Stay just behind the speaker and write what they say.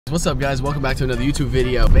What's up guys, welcome back to another YouTube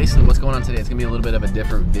video. Basically what's going on today, it's gonna be a little bit of a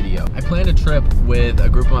different video. I planned a trip with a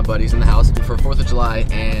group of my buddies in the house for 4th of July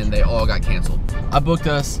and they all got canceled. I booked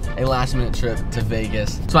us a last minute trip to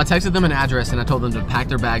Vegas. So I texted them an address and I told them to pack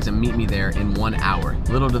their bags and meet me there in 1 hour.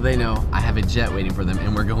 Little do they know, I have a jet waiting for them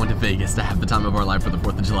and we're going to Vegas to have the time of our life for the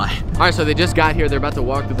 4th of July. All right, so they just got here, they're about to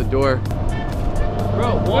walk through the door.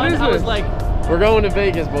 Bro, one, I was like, we're going to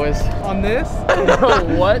Vegas, boys. On this?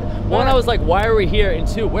 What? One, I was like, why are we here? And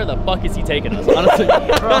two, where the fuck is he taking us? Honestly. Bro,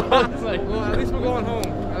 it's like, well, at least we're going home.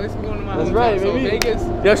 At least we're going to my home. That's right, so baby. Vegas.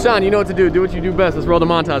 Yo, Sean, you know what to do. Do what you do best. Let's roll the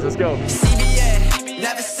montage. Let's go.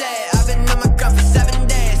 Never said, I've been on my grind for 7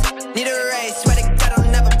 days. Need a race, swear to God I'll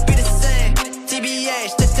never be the same.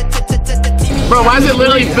 TBH, Bro, why does it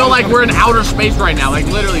literally feel like we're in outer space right now? Like,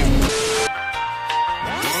 literally.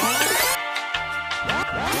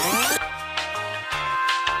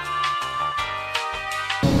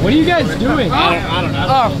 what are you guys doing? I don't know.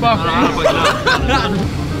 Oh, fuck.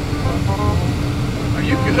 Are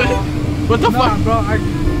you good? What the fuck? Bro, I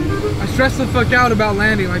stress the fuck out about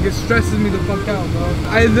landing. Like, it stresses me the fuck out, bro.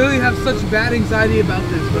 I literally have such bad anxiety about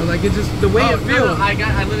this, bro. Like, it just, the way it feels. No, I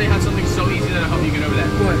literally have something so easy that I hope you get over that.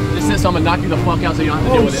 What? Just said so I'm gonna knock you the fuck out so you don't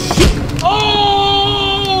have to deal with it. Shit.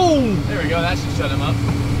 Oh! There we go, that should shut him up.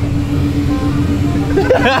 When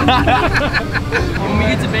we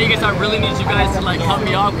get to Vegas, I really need you guys to like help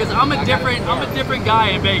me off because I'm a different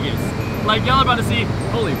guy in Vegas. Like y'all are about to see.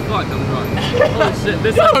 Holy fuck, I'm drunk. Holy shit,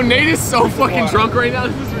 this. Yo, Nate is so fucking drunk right now.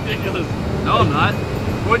 This is ridiculous. No, I'm not.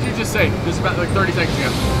 What'd you just say? Just about like 30 seconds ago.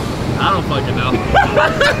 I don't fucking know.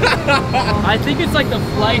 I think it's like the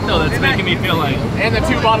flight though that's making me feel like. And the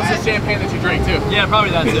 2 bottles of champagne that you drank too. Yeah,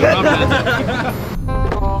 probably that too. Probably that too.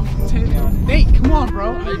 Nate, come on,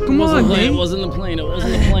 bro. Come on, Nate. It wasn't the plane. It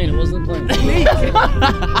wasn't the plane. It wasn't the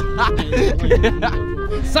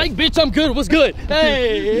plane. Psych, bitch, I'm good. What's good?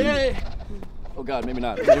 Hey. Oh God, maybe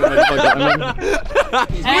not. Hey,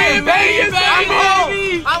 Vegas,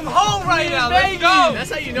 baby! I'm home right now. Let's go.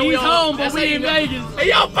 That's how you know he's we all home, but we in Vegas. Hey,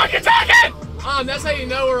 yo, fucking talking! That's how you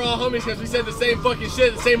know we're all homies because we said the same fucking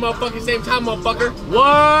shit at the same motherfucking same time, motherfucker.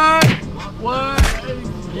 What? What?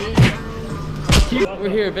 Yeah. We're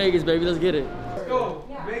here in Vegas, baby. Let's get it. Let's go.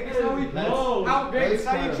 Vegas, how we go? Out Vegas,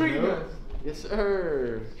 how you treating us? Yes,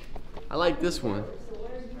 sir. I like this one.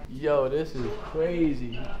 Yo, this is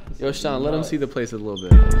crazy. Yo, Sean, let him see the place a little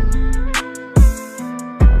bit.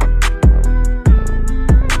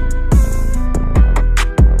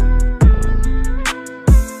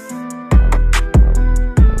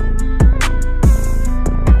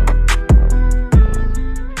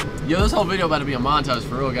 Yo, this whole video about to be a montage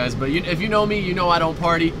for real, guys. But if you know me, you know I don't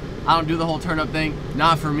party. I don't do the whole turn up thing.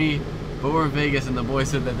 Not for me. But we're in Vegas, and the boys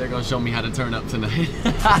said that they're gonna show me how to turn up tonight.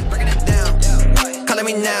 breaking it down. Calling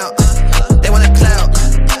me now. They want a clout.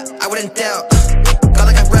 I wouldn't doubt. Gone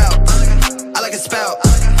like a route. I like a spout.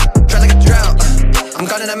 Dry like a drought. I'm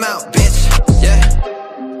gone and I'm out, bitch. Yeah.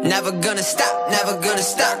 Never gonna stop. Never gonna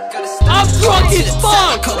stop. I'm drunk as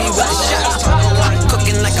fuck. Kobe with a shot.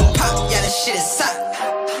 Cooking like a pop. Yeah, this shit is hot.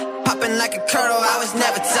 Popping like a kernel. I was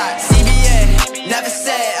never taught. CBA. Never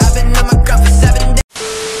said. I've been on my grind for 7 days.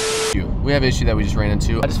 We have an issue that we just ran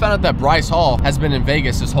into. I just found out that Bryce Hall has been in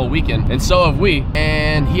Vegas this whole weekend, and so have we,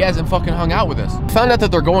 and he hasn't fucking hung out with us. Found out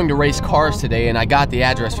that they're going to race cars today, and I got the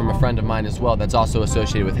address from a friend of mine as well that's also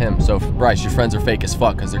associated with him. So Bryce, your friends are fake as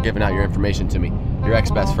fuck because they're giving out your information to me, your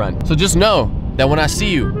ex-best friend. So just know that when I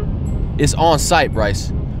see you, it's on site,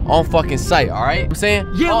 Bryce. On fucking site, all right? I'm saying?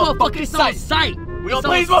 Yeah, on motherfucker, it's on site. We don't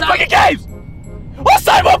play these motherfucking games! On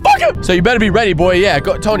site, motherfucker! So you better be ready, boy. Yeah,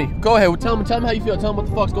 go, Tony, go ahead. Tell him how you feel. Tell him what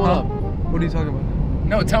the fuck's going on. What are you talking about?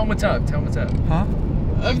 No, tell him what's up. Tell him what's up. Huh?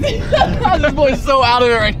 This boy's so out of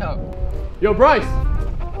it right now. Yo, Bryce.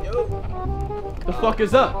 Yo. The fuck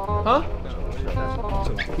is up? Huh?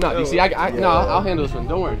 No, you see, no, I'll handle this one.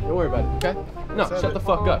 Don't worry about it, okay? No, shut the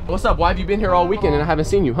fuck up. What's up? Why have you been here all weekend and I haven't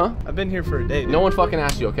seen you, huh? I've been here for a day, dude. No one fucking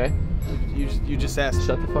asked you, okay? You just asked.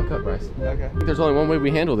 Shut the fuck up, Bryce. Okay. I think there's only one way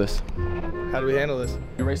we handle this. How do we handle this?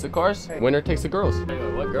 You race the cars, winner takes the girls.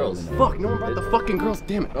 What girls? Fuck, no one brought the fucking girls,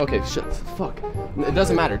 damn it. Okay, shut, fuck. It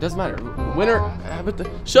doesn't matter, Winner,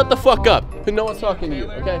 shut the fuck up. No one's talking to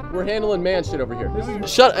you, okay? We're handling man shit over here.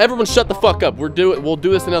 Everyone shut the fuck up. We'll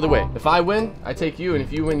do this another way. If I win, I take you, and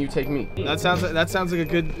if you win, you take me. That sounds like a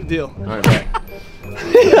good deal. All right, right.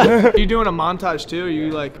 Are you doing a montage too? Or are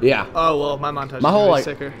you like? Yeah. Oh well, my montage. My whole is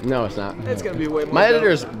like. sicker. No, it's not. It's gonna be way more. My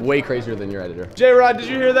editor dope. is way crazier than your editor. J-Rod, did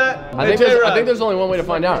you hear that? I think there's only one way to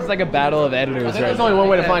find out. It's like a battle of editors, I think there's only one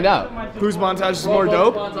way to find out. Whose montage is more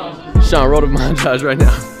dope? Sean, roll the montage right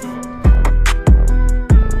now.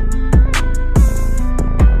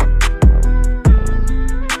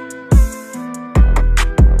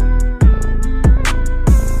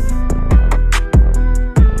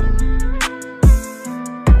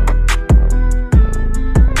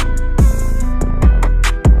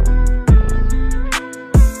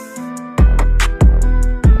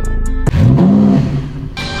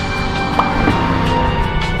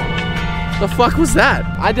 fuck was that?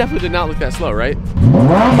 I definitely did not look that slow, right?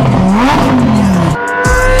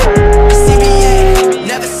 CBA,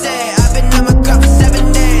 never say I've been on my grind for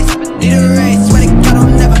 7 days. Need a race, swear to God I'll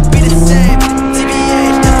never be the same.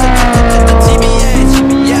 TBH, TBH,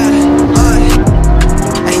 yeah.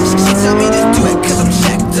 Hey, she tell me to do it 'cause I'm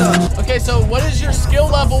checked up. Okay, so what is your skill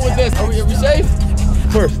level with this? Are we safe?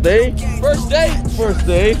 First day. First day? First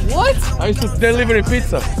day. What? I used to deliver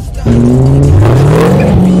pizza.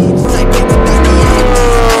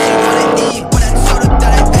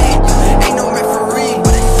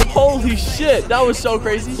 Holy shit, that was so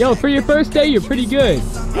crazy. Yo, for your first day, you're pretty good.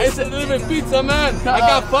 I used to deliver pizza, man. I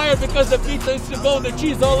got fired because the pizza used to go the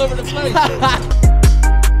cheese all over the place.